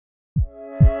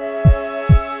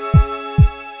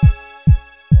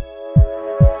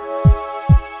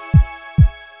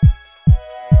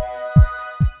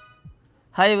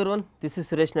Hi everyone, this is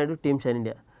Suresh Naidu, team shine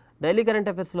India. Daily current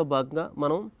అఫైర్స్లో భాగంగా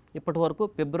మనం ఇప్పటి వరకు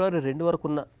ఫిబ్రవరి 2 వరకు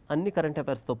ఉన్న అన్ని కరెంట్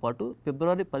అఫైర్స్తో పాటు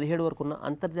ఫిబ్రవరి 17 వరకు ఉన్న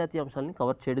అంతర్జాతీయ అంశాలని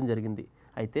కవర్ చేయడం జరిగింది.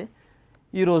 అయితే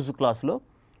ఈరోజు క్లాస్లో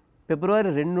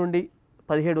ఫిబ్రవరి 2 నుండి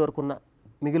 17 వరకు ఉన్న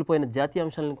మిగిలిపోయిన జాతీయ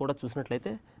అంశాలను కూడా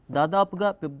చూసినట్లయితే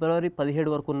దాదాపుగా ఫిబ్రవరి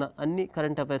 17 వరకు ఉన్న అన్ని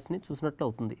కరెంట్ అఫైర్స్ని చూసినట్లు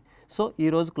అవుతుంది. సో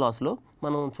ఈరోజు క్లాస్లో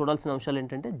మనం చూడాల్సిన అంశాలు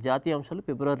ఏంటంటే జాతీయ అంశాలు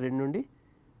ఫిబ్రవరి 2 నుండి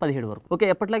 17 వరకు. ఓకే,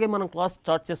 ఎప్పటిలాగే మనం క్లాస్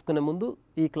స్టార్ట్ చేసుకునే ముందు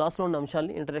ఈ క్లాస్లో ఉన్న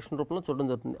అంశాలని ఇంట్రడక్షన్ రూపంలో చూడడం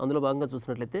జరుగుతుంది. అందులో భాగంగా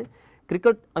చూసినట్లయితే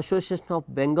క్రికెట్ అసోసియేషన్ ఆఫ్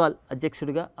బెంగాల్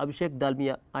అధ్యక్షుడిగా అభిషేక్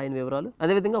దాల్మియా, ఆయన వివరాలు.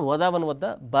 అదేవిధంగా ఓదావన్ వద్ద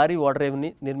భారీ వాటర్ రేవ్ని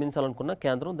నిర్మించాలనుకున్న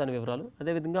కేంద్రం, దాని వివరాలు.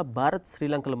 అదేవిధంగా భారత్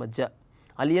శ్రీలంకల మధ్య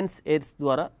అలియన్స్ ఎయిర్స్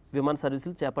ద్వారా విమాన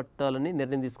సర్వీసులు చేపట్టాలని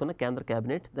నిర్ణయం తీసుకున్న కేంద్ర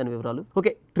కేబినెట్, దాని వివరాలు.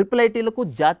 ఓకే, ఐటీలకు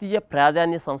జాతీయ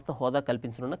ప్రాధాన్య సంస్థ హోదా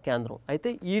కల్పించనున్న కేంద్రం.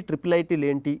 అయితే ఈ ఐటీలు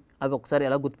ఏంటి, అవి ఒకసారి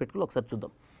ఎలా గుర్తుపెట్టుకోవాలి ఒకసారి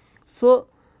చూద్దాం. సో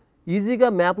ఈజీగా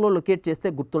మ్యాప్లో లొకేట్ చేస్తే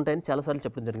గుర్తుంటాయని చాలాసార్లు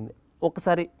చెప్పడం జరిగింది.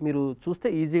 ఒకసారి మీరు చూస్తే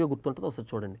ఈజీగా గుర్తుంటుంది, ఒకసారి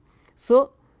చూడండి. సో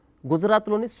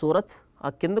గుజరాత్లోని సూరత్, ఆ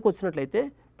కిందకు వచ్చినట్లయితే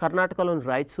కర్ణాటకలోని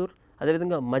రాయచూర్,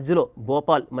 అదేవిధంగా మధ్యలో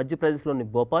భోపాల్, మధ్యప్రదేశ్లోని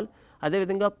భోపాల్,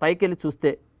 అదేవిధంగా పైకి వెళ్ళి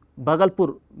చూస్తే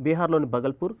బగల్పూర్, బీహార్లోని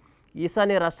బగల్పూర్,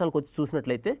 ఈశాన్య రాష్ట్రాలకు వచ్చి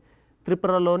చూసినట్లయితే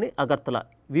త్రిపురలోని అగర్తల,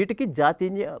 వీటికి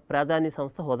జాతీయ ప్రాధాన్య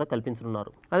సంస్థ హోదా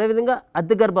కల్పించనున్నారు. అదేవిధంగా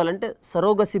అద్దె గర్భాలు అంటే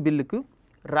సరోగసి బిల్లుకు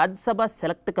రాజ్యసభ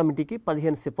సెలెక్ట్ కమిటీకి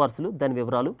 15 సిఫార్సులు, దాని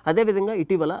వివరాలు. అదేవిధంగా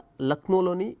ఇటీవల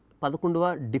లక్నోలోని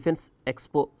 11వ డిఫెన్స్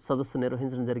ఎక్స్పో సదస్సు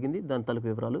నిర్వహించడం జరిగింది, దాని తాలూకు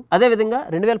వివరాలు. అదేవిధంగా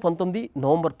 2019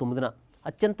 నవంబర్ 9న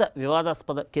అత్యంత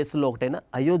వివాదాస్పద కేసుల్లో ఒకటైన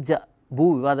అయోధ్య భూ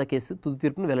వివాద కేసు తుది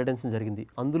తీర్పును వెల్లడించడం జరిగింది.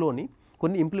 అందులోని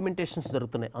కొన్ని ఇంప్లిమెంటేషన్స్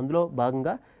జరుగుతున్నాయి. అందులో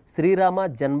భాగంగా శ్రీరామ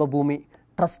జన్మభూమి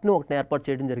ట్రస్ట్ను ఒకటి ఏర్పాటు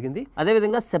చేయడం జరిగింది.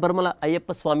 అదేవిధంగా శబరిమల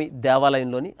అయ్యప్ప స్వామి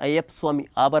దేవాలయంలోని అయ్యప్ప స్వామి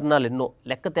ఆభరణాలు ఎన్నో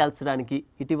లెక్క తేల్చడానికి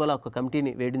ఇటీవల ఒక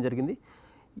కమిటీని వేయడం జరిగింది.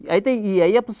 అయితే ఈ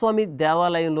అయ్యప్ప స్వామి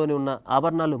దేవాలయంలోని ఉన్న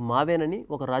ఆభరణాలు మావేనని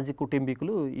ఒక రాజ్య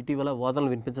కుటుంబీకులు ఇటీవల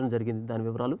వాదనలు వినిపించడం జరిగింది, దాని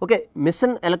వివరాలు. ఓకే,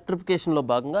 మిషన్ ఎలక్ట్రిఫికేషన్లో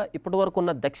భాగంగా ఇప్పటి వరకు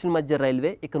ఉన్న దక్షిణ మధ్య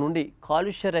రైల్వే ఇక నుండి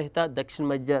కాలుష్య రహిత దక్షిణ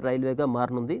మధ్య రైల్వేగా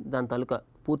మారనుంది, దాని తాలూకా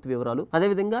పూర్తి వివరాలు.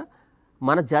 అదేవిధంగా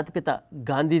మన జాతిపిత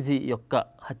గాంధీజీ యొక్క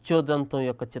హత్యోదంతం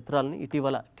యొక్క చిత్రాలని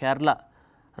ఇటీవల కేరళ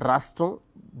రాష్ట్రం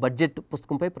బడ్జెట్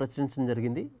పుస్తకంపై ప్రచురించడం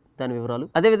జరిగింది, దాని వివరాలు.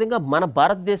 అదేవిధంగా మన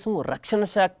భారతదేశం రక్షణ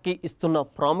శాఖకి ఇస్తున్న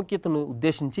ప్రాముఖ్యతను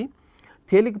ఉద్దేశించి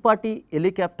తేలికపాటి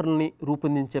హెలికాప్టర్లని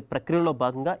రూపొందించే ప్రక్రియలో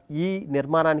భాగంగా ఈ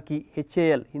నిర్మాణానికి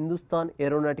HAL హిందుస్థాన్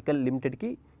ఏరోనాటికల్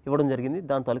లిమిటెడ్కి ఇవ్వడం జరిగింది,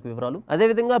 దాని తాలూకు వివరాలు.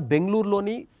 అదేవిధంగా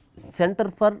బెంగళూరులోని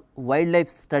centre for wild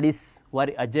life studies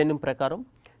వారి అధ్యయనం ప్రకారం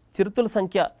చిరుతల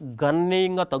సంఖ్య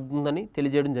గణనీయంగా తగ్గుతుందని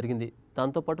తెలియజేయడం జరిగింది,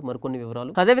 దాంతోపాటు మరికొన్ని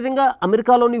వివరాలు. అదేవిధంగా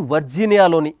అమెరికాలోని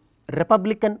వర్జీనియాలోని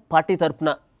రిపబ్లికన్ పార్టీ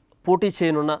తరఫున పోటీ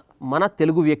చేయనున్న మన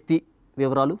తెలుగు వ్యక్తి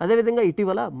వివరాలు. అదేవిధంగా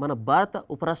ఇటీవల మన భారత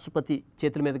ఉపరాష్ట్రపతి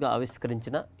చేతుల మీదుగా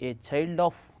ఆవిష్కరించిన a child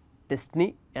of destiny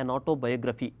and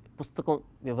autobiography పుస్తకం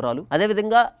వివరాలు.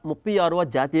 అదేవిధంగా 36వ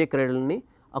జాతీయ క్రీడలని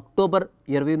అక్టోబర్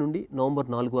 20 నుండి నవంబర్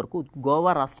 4 వరకు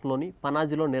గోవా రాష్ట్రంలోని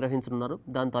పనాజీలో నిర్వహించనున్నారు,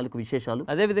 దాని తాలూకు విశేషాలు.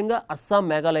 అదేవిధంగా అస్సాం,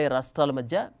 మేఘాలయ రాష్ట్రాల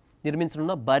మధ్య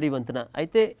నిర్మించనున్న భారీ వంతెన.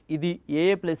 అయితే ఇది ఏ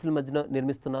ప్లేసుల మధ్యన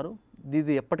నిర్మిస్తున్నారు,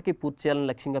 ఇది ఎప్పటికీ పూర్తి చేయాలని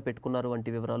లక్ష్యంగా పెట్టుకున్నారు వంటి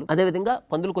వివరాలు. అదేవిధంగా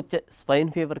పందులకు వచ్చే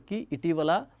స్వైన్ ఫీవర్కి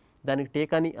ఇటీవల దానికి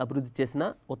టీకాని అభివృద్ధి చేసిన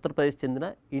ఉత్తరప్రదేశ్ చెందిన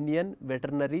ఇండియన్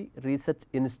వెటర్నరీ రీసెర్చ్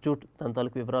ఇన్స్టిట్యూట్, దాని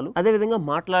తాలూకు వివరాలు. అదేవిధంగా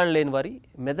మాట్లాడలేని వారి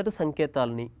మెదడు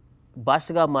సంకేతాలని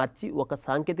భాషగా మార్చి ఒక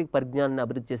సాంకేతిక పరిజ్ఞానాన్ని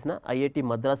అభివృద్ధి చేసిన IIT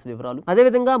మద్రాసు వివరాలు.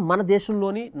 అదేవిధంగా మన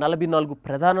దేశంలోని 44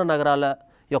 ప్రధాన నగరాల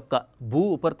యొక్క భూ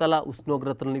ఉపరితల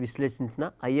ఉష్ణోగ్రతలను విశ్లేషించిన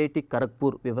IIT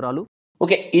ఖరగ్పూర్ వివరాలు.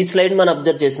 ఓకే, ఈ స్లైడ్ మనం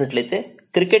అబ్జర్వ్ చేసినట్లయితే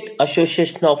క్రికెట్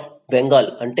అసోసియేషన్ ఆఫ్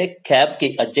బెంగాల్ అంటే క్యాబ్కి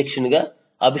అధ్యక్షునిగా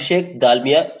అభిషేక్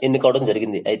దాల్మియా ఎన్నుకోవడం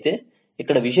జరిగింది. అయితే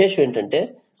ఇక్కడ విశేషం ఏంటంటే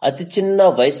అతి చిన్న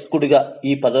వయస్కుడిగా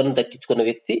ఈ పదవిని దక్కించుకున్న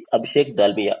వ్యక్తి అభిషేక్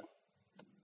దాల్మియా.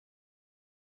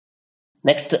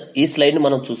 నెక్స్ట్ ఈ స్లైడ్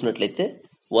మనం చూసినట్లయితే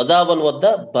ఓదావన్ వద్ద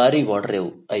భారీ వాటర్ రేవ్.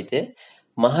 అయితే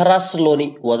మహారాష్ట్రలోని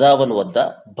ఓదావన్ వద్ద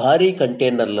భారీ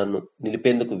కంటైనర్లను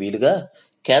నిలిపేందుకు వీలుగా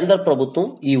కేంద్ర ప్రభుత్వం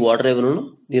ఈ వాటర్ రేవులను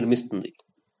నిర్మిస్తుంది.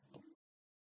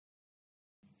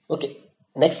 ఓకే,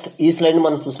 నెక్స్ట్ ఈ స్లైడ్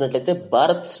మనం చూసినట్లయితే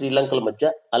భారత్ శ్రీలంకల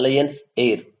మధ్య అలయన్స్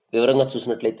ఎయిర్ వివరంగా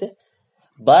చూసినట్లయితే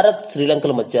భారత్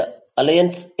శ్రీలంకల మధ్య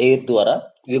అలయన్స్ ఎయిర్ ద్వారా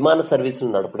విమాన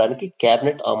సర్వీసులు నడపడానికి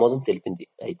కేబినెట్ ఆమోదం తెలిపింది.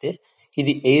 అయితే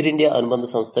ఇది ఎయిర్ ఇండియా అనుబంధ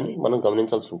సంస్థని మనం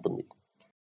గమనించాల్సి ఉంటుంది.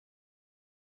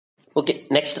 ఓకే,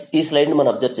 నెక్స్ట్ ఈ స్లైడ్ మనం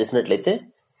అబ్జర్వ్ చేసినట్లయితే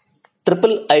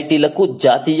ఐటీలకు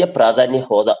జాతీయ ప్రాధాన్య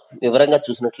హోదా వివరంగా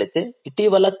చూసినట్లయితే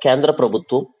ఇటీవల కేంద్ర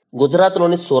ప్రభుత్వం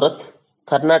గుజరాత్లోని సూరత్,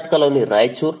 కర్ణాటకలోని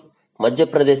రాయచూర్,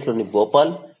 మధ్యప్రదేశ్లోని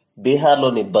భోపాల్,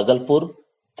 బీహార్లోని బగల్పూర్,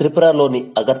 త్రిపురలోని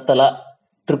అగర్తల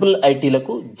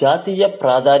ఐటీలకు జాతీయ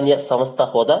ప్రాధాన్య సంస్థ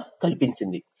హోదా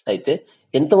కల్పించింది. అయితే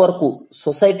ఇంతవరకు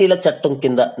సొసైటీల చట్టం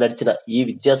కింద నడిచిన ఈ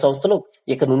విద్యా సంస్థలు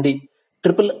ఇక నుండి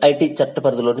ఐఐటి చట్ట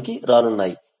పరిధిలోనికి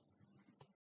రానున్నాయి.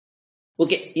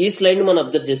 ఓకే, ఈ స్లైడ్ ని మనం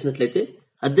అబ్జర్వ్ చేసినట్లయితే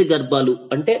అద్దె గర్భాలు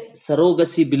అంటే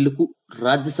సరోగసీ బిల్లుకు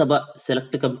రాజ్యసభ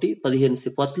సెలెక్ట్ కమిటీ 15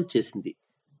 సిఫార్సులు చేసింది.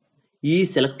 ఈ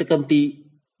సెలెక్ట్ కమిటీ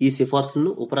ఈ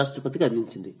సిఫార్సులను ఉపరాష్ట్రపతికి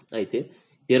అందించింది. అయితే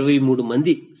 23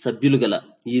 మంది సభ్యులు గల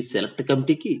ఈ సెలెక్ట్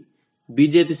కమిటీకి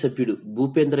బీజేపీ సభ్యుడు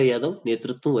భూపేంద్ర యాదవ్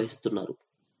నేతృత్వం వహిస్తున్నారు.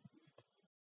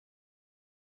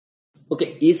 ఓకే,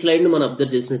 ఈ స్లైడ్ ని మనం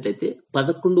అబ్జర్వ్ చేసినట్లయితే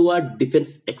 11వ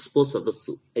డిఫెన్స్ ఎక్స్పో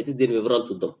సదస్సు. అయితే దీని వివరాలు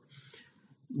చూద్దాం.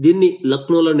 దీన్ని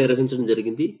లక్నోలో నిర్వహించడం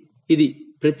జరిగింది. ఇది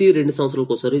ప్రతి 2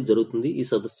 సంవత్సరాలకు ఒకసారి జరుగుతుంది ఈ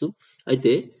సదస్సు.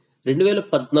 అయితే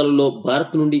 2014లో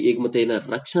భారత్ నుండి ఎగుమతైన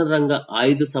రక్షణ రంగ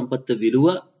ఆయుధ సంపత్తి విలువ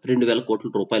 2,000 కోట్ల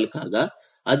రూపాయలు కాగా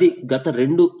అది గత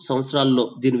 2 సంవత్సరాల్లో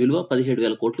దీని విలువ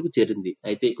 17,000 కోట్లకు చేరింది.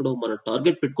 అయితే ఇక్కడ మనం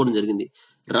టార్గెట్ పెట్టుకోవడం జరిగింది.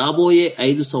 రాబోయే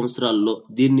 5 సంవత్సరాల్లో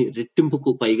దీన్ని రెట్టింపుకు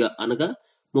పైగా అనగా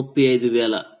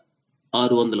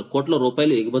 35,600 కోట్ల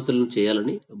రూపాయలు ఎగుమతులను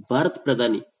చేయాలని భారత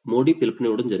ప్రధాని మోడీ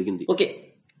పిలుపునివ్వడం జరిగింది. ఓకే,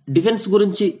 డిఫెన్స్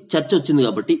గురించి చర్చ వచ్చింది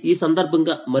కాబట్టి ఈ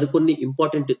సందర్భంగా మరికొన్ని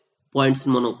ఇంపార్టెంట్ పాయింట్స్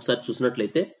మనం ఒకసారి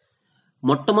చూసినట్లయితే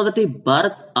మొట్టమొదటి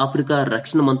భారత్ ఆఫ్రికా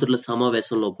రక్షణ మంత్రుల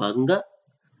సమావేశంలో భాగంగా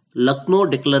లక్నో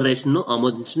డిక్లరేషన్ ను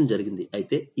ఆమోదించడం జరిగింది.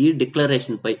 అయితే ఈ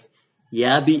డిక్లరేషన్ పై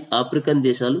 50 ఆఫ్రికన్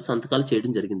దేశాలు సంతకాలు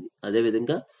చేయడం జరిగింది.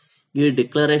 అదేవిధంగా ఈ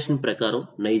డిక్లరేషన్ ప్రకారం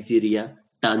నైజీరియా,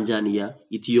 టాంజానియా,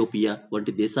 ఇథియోపియా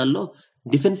వంటి దేశాల్లో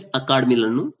డిఫెన్స్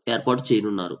అకాడమీలను ఏర్పాటు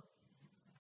చేయనున్నారు.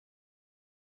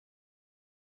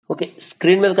 ఓకే,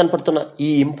 స్క్రీన్ మీద కనపడుతున్న ఈ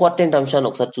ఇంపార్టెంట్ అంశాన్ని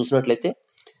ఒకసారి చూసినట్లయితే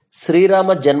శ్రీరామ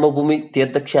జన్మభూమి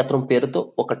తీర్థక్షేత్రం పేరుతో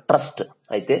ఒక ట్రస్ట్.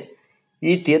 అయితే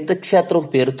ఈ తీర్థక్షేత్రం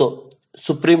పేరుతో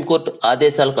సుప్రీంకోర్టు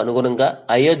ఆదేశాలకు అనుగుణంగా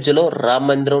అయోధ్యలో రామ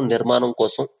మందిరం నిర్మాణం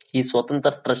కోసం ఈ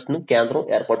స్వతంత్ర ట్రస్ట్ ను కేంద్రం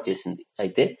ఏర్పాటు చేసింది.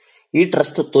 అయితే ఈ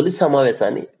ట్రస్ట్ తొలి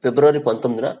సమావేశాన్ని ఫిబ్రవరి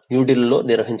 19న న్యూఢిల్లీలో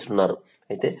నిర్వహించనున్నారు.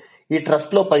 అయితే ఈ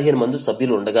ట్రస్ట్ లో 15 మంది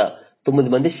సభ్యులు ఉండగా 9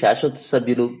 మంది శాశ్వత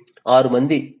సభ్యులు, 6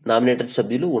 మంది నామినేటెడ్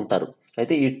సభ్యులు ఉంటారు.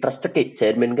 అయితే ఈ ట్రస్ట్ కి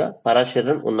చైర్మన్ గా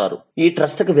పరాశరన్ ఉన్నారు. ఈ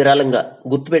ట్రస్ట్ కి విరాళంగా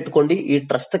గుర్తుపెట్టుకోండి, ఈ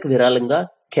ట్రస్ట్ కి విరాళంగా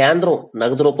కేంద్రం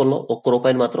నగదు రూపంలో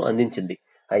 ₹1 మాత్రం అందించింది.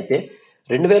 అయితే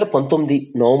 2019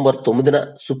 నవంబర్ 9న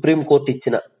సుప్రీంకోర్టు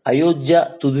ఇచ్చిన అయోధ్య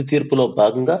తుది తీర్పులో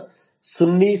భాగంగా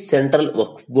సున్నీ సెంట్రల్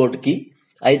వక్ఫ్ బోర్డుకి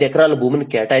 5 ఎకరాల భూమిని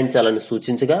కేటాయించాలని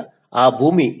సూచించగా ఆ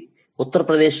భూమిని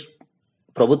ఉత్తరప్రదేశ్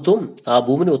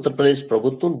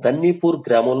ప్రభుత్వం దన్నీపూర్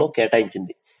గ్రామంలో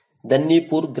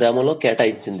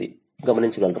కేటాయించింది.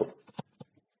 గమనించగలరు.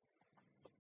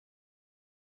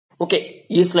 ఓకే,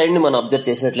 ఈ స్లైడ్ ని మనం అబ్జర్వ్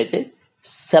చేసినట్లయితే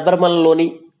శబరిమలలోని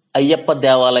అయ్యప్ప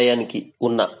దేవాలయానికి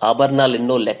ఉన్న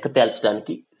ఆభరణాలెన్నో లెక్క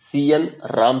తేల్చడానికి సిఎన్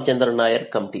రామచంద్ర నాయర్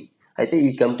కమిటీ. అయితే ఈ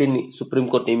కమిటీని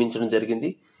సుప్రీంకోర్టు నియమించడం జరిగింది.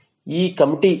 ఈ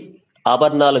కమిటీ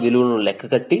ఆభరణాల విలువను లెక్క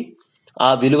కట్టి ఆ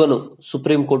విలువను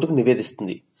సుప్రీంకోర్టుకు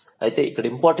నివేదిస్తుంది. అయితే ఇక్కడ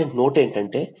ఇంపార్టెంట్ నోట్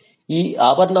ఏంటంటే ఈ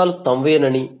ఆభరణాలు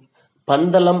తమవేనని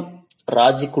పందలం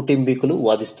రాజీ కుటుంబీకులు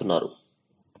వాదిస్తున్నారు.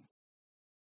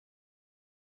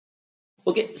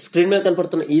 ఓకే, స్క్రీన్ మీద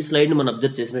కనపడుతున్న ఈ స్లైడ్ ని మనం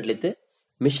అబ్జర్వ్ చేసినట్లయితే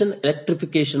మిషన్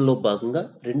ఎలక్ట్రిఫికేషన్ లో భాగంగా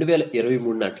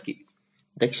 2023 నాటికి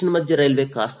దక్షిణ మధ్య రైల్వే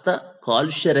కాస్త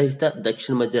కాలుష్య రహిత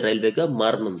దక్షిణ మధ్య రైల్వేగా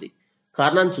మారనుంది.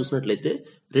 కారణాన్ని చూసినట్లయితే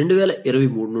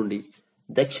 2023 నుండి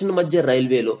దక్షిణ మధ్య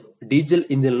రైల్వేలో డీజిల్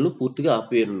ఇంజిన్లను పూర్తిగా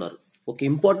ఆపివేయనున్నారు. ఒక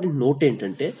ఇంపార్టెంట్ నోట్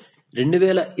ఏంటంటే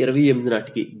 2028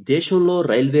 నాటికి దేశంలో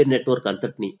రైల్వే నెట్వర్క్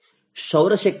అంతటిని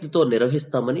సౌరశక్తితో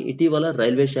నిర్వహిస్తామని ఇటీవల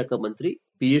రైల్వే శాఖ మంత్రి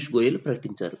పీయూష్ గోయల్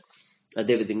ప్రకటించారు.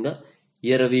 అదేవిధంగా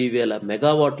 20,000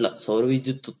 మెగావాట్ల సౌర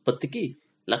విద్యుత్ ఉత్పత్తికి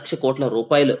 ₹1,00,000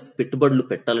 కోట్ల పెట్టుబడులు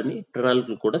పెట్టాలని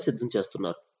ప్రణాళికలు కూడా సిద్ధం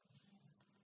చేస్తున్నారు.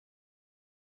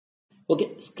 ఓకే,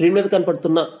 స్క్రీన్ మీద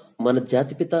కనపడుతున్న మన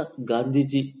జాతిపిత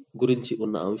గాంధీజీ గురించి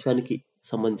ఉన్న అంశానికి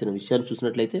సంబంధించిన విషయాన్ని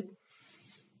చూసినట్లయితే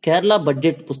కేరళ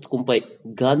బడ్జెట్ పుస్తకంపై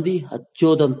గాంధీ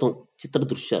హత్యోదంతం చిత్ర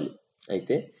దృశ్యాలు.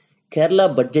 అయితే కేరళ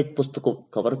బడ్జెట్ పుస్తకం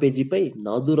కవర్ పేజీపై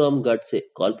నాథూరామ్ గాడ్సే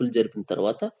కాల్పులు జరిపిన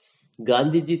తర్వాత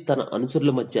గాంధీజీ తన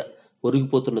అనుచరుల మధ్య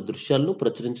ఒరిగిపోతున్న దృశ్యాలను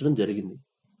ప్రచురించడం జరిగింది.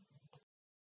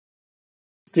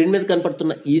 స్క్రీన్ మీద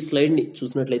కనపడుతున్న ఈ స్లైడ్ ని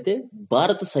చూసినట్లయితే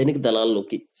భారత సైనిక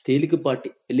దళాల్లోకి తేలికపాటి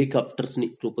హెలికాప్టర్స్ ని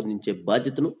రూపొందించే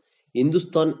బాధ్యతను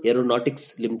హిందుస్థాన్ ఏరోనాటిక్స్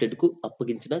లిమిటెడ్ కు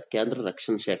అప్పగించిన కేంద్ర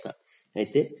రక్షణ శాఖ.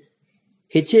 అయితే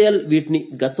హెచ్ఏఎల్ వీటిని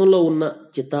గతంలో ఉన్న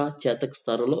చేతక్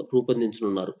స్థానంలో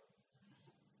రూపొందించనున్నారు.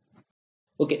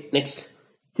 ఓకే, నెక్స్ట్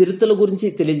చిరుతల గురించి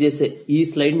తెలియజేసే ఈ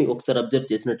స్లైడ్ ని ఒకసారి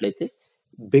అబ్జర్వ్ చేసినట్లయితే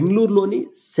బెంగళూరులోని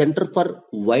centre for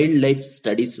wild life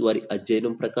studies వారి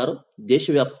అధ్యయనం ప్రకారం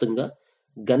దేశవ్యాప్తంగా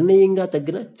గణనీయంగా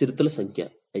తగ్గిన చిరుతల సంఖ్య.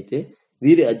 అయితే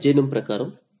వీరి అధ్యయనం ప్రకారం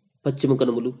పశ్చిమ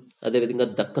కనుమలు, అదేవిధంగా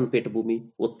దక్కన్ పీఠభూమి,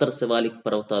 ఉత్తర శివాలిక్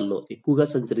పర్వతాల్లో ఎక్కువగా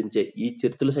సంచరించే ఈ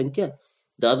చిరుతల సంఖ్య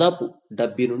దాదాపు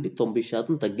 70 నుండి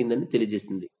 90% తగ్గిందని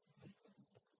తెలియజేసింది.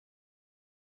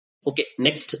 ఓకే,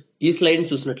 నెక్స్ట్ ఈ స్లైడ్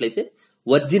చూసినట్లయితే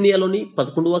వర్జీనియాలోని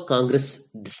 11వ కాంగ్రెస్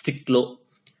డిస్ట్రిక్ట్ లో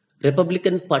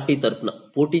రిపబ్లికన్ పార్టీ తరపున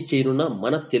పోటీ చేయనున్న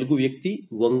మన తెలుగు వ్యక్తి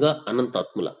వంగ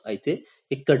అనంతాత్ముల. అయితే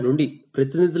ఇక్కడ నుండి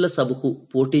ప్రతినిధుల సభకు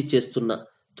పోటీ చేస్తున్న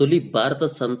తొలి భారత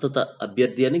సంతత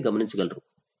అభ్యర్థి అని గమనించగలరు.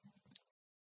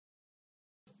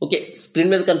 ఓకే,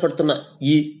 స్క్రీన్ మీద కనపడుతున్న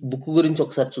ఈ బుక్ గురించి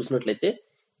ఒకసారి చూసినట్లయితే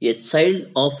a child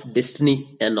of destiny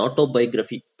and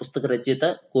autobiography పుస్తక రచయిత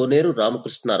కోనేరు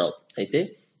రామకృష్ణారావు. అయితే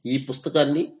ఈ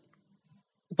పుస్తకాన్ని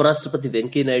ఉపరాష్ట్రపతి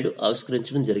వెంకయ్యనాయుడు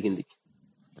ఆవిష్కరించడం జరిగింది.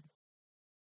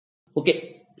 ఓకే,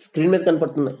 స్క్రీన్ మీద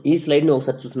కనపడుతున్న ఈ స్లైడ్ ని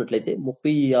ఒకసారి చూసినట్లయితే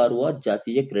 36వ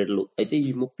జాతీయ క్రీడలు. అయితే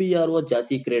ఈ 36వ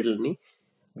జాతీయ క్రీడలని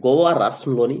గోవా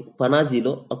రాష్ట్రంలోని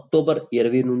పనాజీలో అక్టోబర్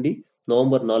 20 నుండి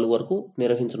నవంబర్ 4 వరకు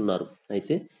నిర్వహించనున్నారు.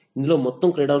 అయితే ఇందులో మొత్తం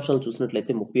క్రీడాంశాలు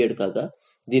చూసినట్లయితే 37 కాగా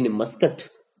దీని మస్కట్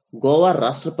గోవా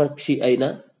రాష్ట్ర పక్షి అయిన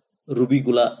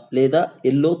రుబిగులా లేదా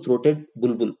ఎల్లో థ్రోటెడ్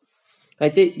బుల్బుల్.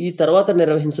 అయితే ఈ తర్వాత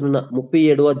నిర్వహించనున్న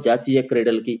 37వ జాతీయ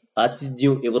క్రీడలకి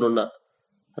ఆతిథ్యం ఇవ్వనున్న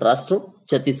రాష్ట్రం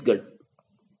ఛత్తీస్గఢ్.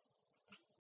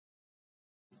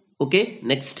 ఓకే,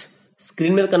 నెక్స్ట్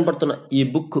స్క్రీన్ మీద కనపడుతున్న ఈ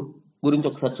బుక్ గురించి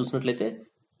ఒకసారి చూసినట్లయితే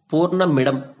పూర్ణ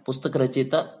మిడం పుస్తక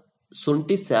రచయిత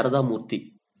సొంటి శారదామూర్తి.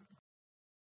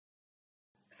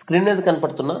 స్క్రీన్ మీద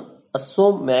కనపడుతున్న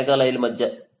అస్సోం మేఘాలయాల మధ్య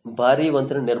భారీ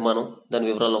వంతెన నిర్మాణం, దాని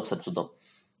వివరాలను ఒకసారి చూద్దాం.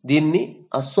 దీన్ని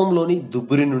అస్సోంలోని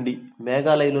ధుబ్రి నుండి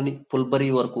మేఘాలయలోని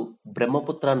పుల్బరి వరకు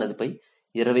బ్రహ్మపుత్ర నదిపై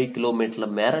 20 కిలోమీటర్ల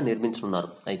మేర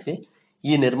నిర్మించనున్నారు. అయితే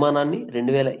ఈ నిర్మాణాన్ని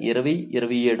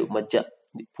 2020-27 మధ్య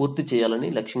పూర్తి చేయాలని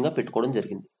లక్ష్యంగా పెట్టుకోవడం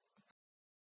జరిగింది.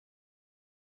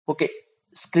 ఓకే,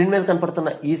 స్క్రీన్ మీద కనపడుతున్న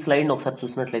ఈ స్లైడ్ ను ఒకసారి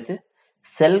చూసినట్లయితే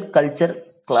cell culture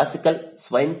classical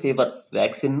swine fever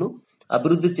vaccine ను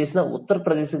అభివృద్ధి చేసిన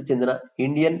ఉత్తరప్రదేశ్ కు చెందిన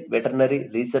ఇండియన్ వెటర్నరీ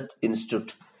రీసెర్చ్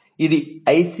ఇన్స్టిట్యూట్. ఇది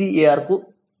ఐసిఏఆర్ కు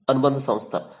అనుబంధ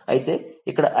సంస్థ. అయితే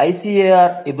ఇక్కడ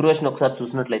ఐసిఏఆర్ ఎబ్రివేషన్ ఒకసారి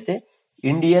చూసినట్లయితే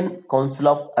Indian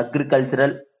council of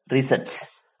agricultural research.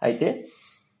 అయితే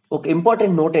ఒక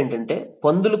ఇంపార్టెంట్ నోట్ ఏంటంటే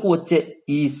పందులకు వచ్చే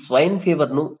ఈ స్వైన్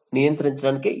ఫీవర్ ను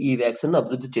నియంత్రించడానికి ఈ వ్యాక్సిన్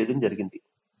అభివృద్ధి చేయడం జరిగింది.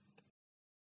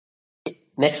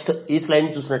 నెక్స్ట్ ఈ స్లైడ్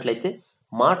చూసినట్లయితే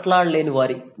మాట్లాడలేని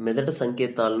వారి మెదడు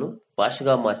సంకేతాలను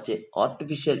భాషగా మార్చే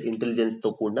ఆర్టిఫిషియల్ ఇంటెలిజెన్స్ తో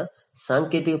కూడిన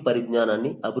సాంకేతిక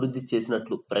పరిజ్ఞానాన్ని అభివృద్ధి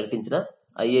చేసినట్లు ప్రకటించిన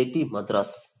ఐఐటి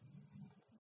మద్రాస్.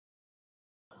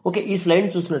 ఓకే, ఈ స్లైడ్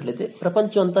చూసినట్లయితే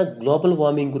ప్రపంచం అంతా గ్లోబల్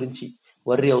వార్మింగ్ గురించి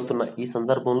వర్రీ అవుతున్న ఈ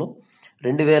సందర్భంలో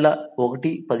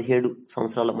 2001-17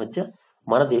 సంవత్సరాల మధ్య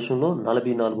మన దేశంలో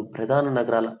 44 ప్రధాన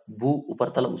నగరాల భూ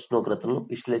ఉపరితల ఉష్ణోగ్రతలను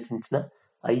విశ్లేషించిన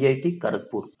ఐఐటి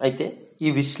ఖరగ్పూర్. అయితే ఈ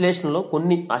విశ్లేషణలో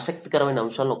కొన్ని ఆసక్తికరమైన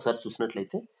అంశాలను ఒకసారి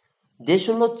చూసినట్లయితే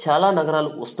దేశంలో చాలా నగరాలు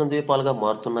ఉష్ణద్వీపాలుగా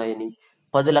మారుతున్నాయని,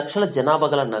 10 లక్షల జనాభా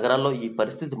గల నగరాల్లో ఈ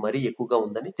పరిస్థితి మరీ ఎక్కువగా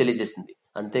ఉందని తెలియజేసింది.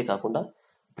 అంతేకాకుండా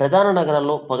ప్రధాన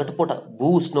నగరాల్లో పగటిపూట భూ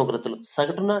ఉష్ణోగ్రతలు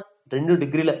సగటున 2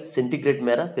 డిగ్రీల సెంటీగ్రేడ్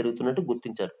మేర పెరుగుతున్నట్టు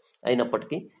గుర్తించారు.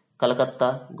 అయినప్పటికీ కలకత్తా,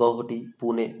 గౌహటి,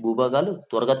 పూణే భూభాగాలు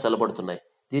త్వరగా చల్లబడుతున్నాయి.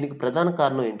 దీనికి ప్రధాన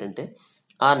కారణం ఏంటంటే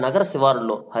ఆ నగర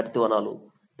శివారుల్లో హరితవనాలు,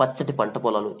 పచ్చటి పంట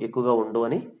పొలాలు ఎక్కువగా ఉండవు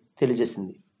అని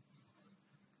తెలియజేసింది.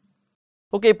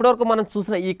 ఓకే, ఇప్పటివరకు మనం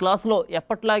చూసిన ఈ క్లాసులో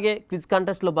ఎప్పట్లాగే క్విజ్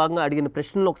కాంటెస్ట్లో భాగంగా అడిగిన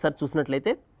ప్రశ్నలు ఒకసారి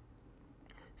చూసినట్లయితే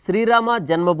శ్రీరామ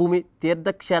జన్మభూమి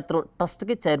తీర్థక్షేత్రం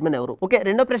ట్రస్ట్కి చైర్మన్ ఎవరు? ఓకే,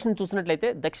 రెండో ప్రశ్న చూసినట్లయితే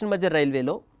దక్షిణ మధ్య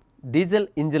రైల్వేలో డీజిల్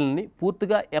ఇంజిన్ని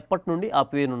పూర్తిగా ఎప్పటి నుండి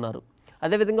ఆపివేయనున్నారు?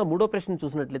 అదేవిధంగా మూడో ప్రశ్న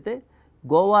చూసినట్లయితే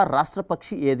గోవా రాష్ట్ర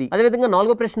పక్షి ఏది? అదేవిధంగా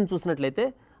నాలుగో ప్రశ్న చూసినట్లయితే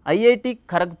ఐఐటి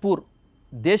ఖరగ్పూర్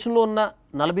దేశంలో ఉన్న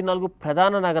 44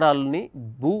 ప్రధాన నగరాలని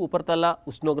భూ ఉపరితల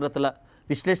ఉష్ణోగ్రతల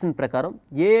విశ్లేషణ ప్రకారం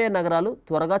ఏ నగరాలు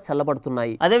త్వరగా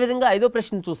చల్లబడుతున్నాయి? అదేవిధంగా ఐదో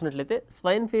ప్రశ్న చూసినట్లయితే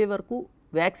స్వైన్ ఫీవర్కు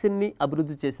వ్యాక్సిన్ని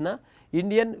అభివృద్ధి చేసిన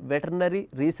ఇండియన్ వెటర్నరీ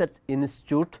రీసెర్చ్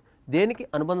ఇన్స్టిట్యూట్ దేనికి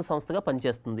అనుబంధ సంస్థగా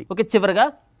పనిచేస్తుంది? ఓకే, చివరగా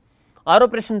ఆరో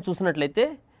ప్రశ్న చూసినట్లయితే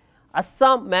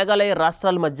అస్సాం మేఘాలయ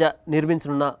రాష్ట్రాల మధ్య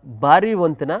నిర్మించనున్న భారీ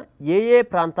వంతెన ఏ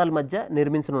ప్రాంతాల మధ్య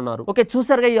నిర్మించనున్నారు? ఓకే,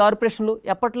 చూసారుగా ఈ 6 ప్రశ్నలు.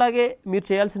 ఎప్పట్లాగే మీరు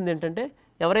చేయాల్సింది ఏంటంటే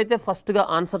ఎవరైతే ఫస్ట్గా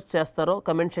ఆన్సర్స్ చేస్తారో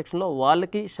కమెంట్ సెక్షన్లో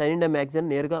వాళ్ళకి షైన్ ఇండియా మ్యాగజైన్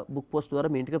నేరుగా బుక్ పోస్ట్ ద్వారా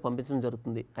మీ ఇంటికి పంపించడం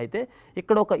జరుగుతుంది. అయితే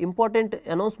ఇక్కడ ఒక ఇంపార్టెంట్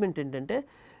అనౌన్స్మెంట్ ఏంటంటే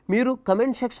మీరు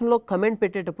కమెంట్ సెక్షన్లో కమెంట్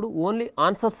పెట్టేటప్పుడు ఓన్లీ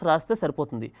ఆన్సర్స్ రాస్తే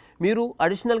సరిపోతుంది. మీరు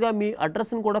అడిషనల్గా మీ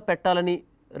అడ్రస్ని కూడా పెట్టాలని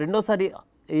రెండోసారి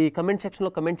ఈ కమెంట్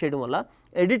సెక్షన్లో కమెంట్ చేయడం వల్ల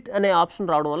ఎడిట్ అనే ఆప్షన్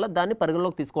రావడం వల్ల దాన్ని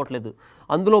పరిగణలోకి తీసుకోవట్లేదు.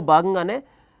 అందులో భాగంగానే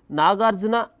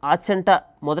నాగార్జున ఆచంట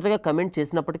మొదటగా కమెంట్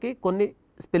చేసినప్పటికీ కొన్ని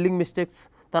స్పెల్లింగ్ మిస్టేక్స్,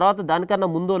 తర్వాత దానికన్నా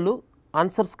ముందోళ్ళు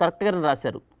ఆన్సర్స్ కరెక్ట్గానే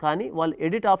రాశారు, కానీ వాళ్ళు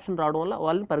ఎడిట్ ఆప్షన్ రావడం వల్ల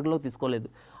వాళ్ళని పరిగణలోకి తీసుకోలేదు.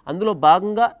 అందులో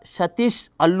భాగంగా సతీష్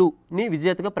అల్లుని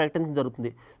విజేతగా ప్రకటించడం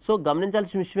జరుగుతుంది. సో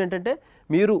గమనించాల్సిన విషయం ఏంటంటే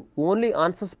మీరు ఓన్లీ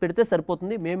ఆన్సర్స్ పెడితే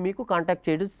సరిపోతుంది, మేము మీకు కాంటాక్ట్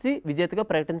చేసి విజేతగా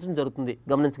ప్రకటించడం జరుగుతుంది.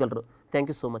 గమనించగలరు.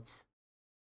 Thank you so much.